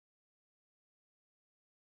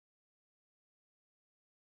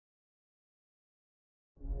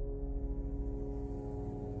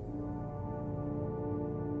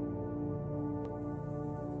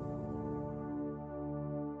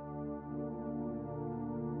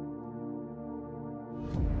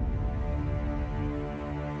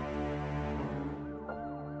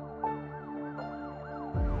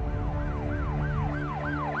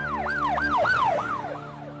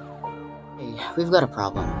we've got a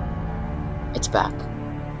problem. It's back.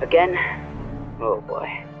 Again? Oh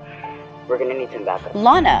boy. We're gonna need some backup.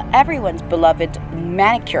 LANA, everyone's beloved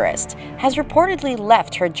manicurist, has reportedly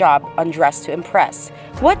left her job undressed to impress.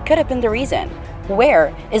 What could have been the reason?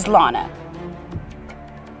 Where is LANA?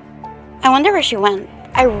 I wonder where she went.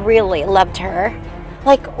 I really loved her.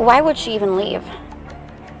 Like, why would she even leave?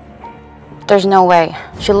 There's no way.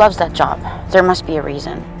 She loves that job. There must be a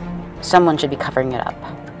reason. Someone should be covering it up.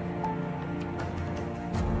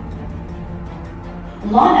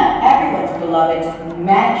 LANA, everyone's beloved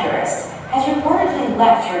manicurist, has reportedly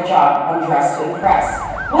left her job undressed to impress.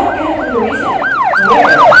 What could have been the reason? Where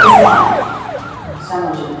is LANA?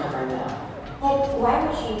 Someone should be covering it up. Like, why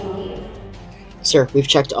would she even leave? Sir, we've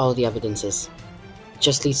checked all the evidences. It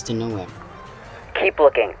just leads to nowhere. Keep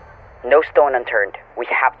looking. No stone unturned. We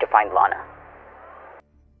have to find LANA.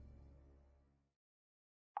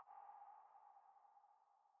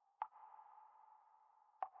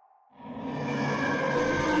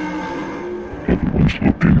 Everyone's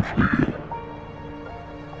looking for you.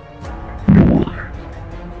 No worry.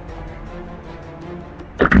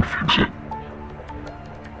 I can fix it.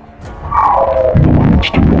 No one wants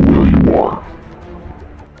to know where you are.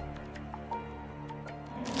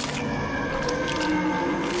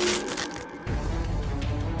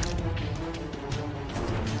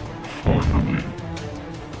 Finally.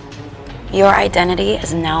 Your identity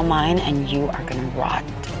is now mine, and you are gonna rot.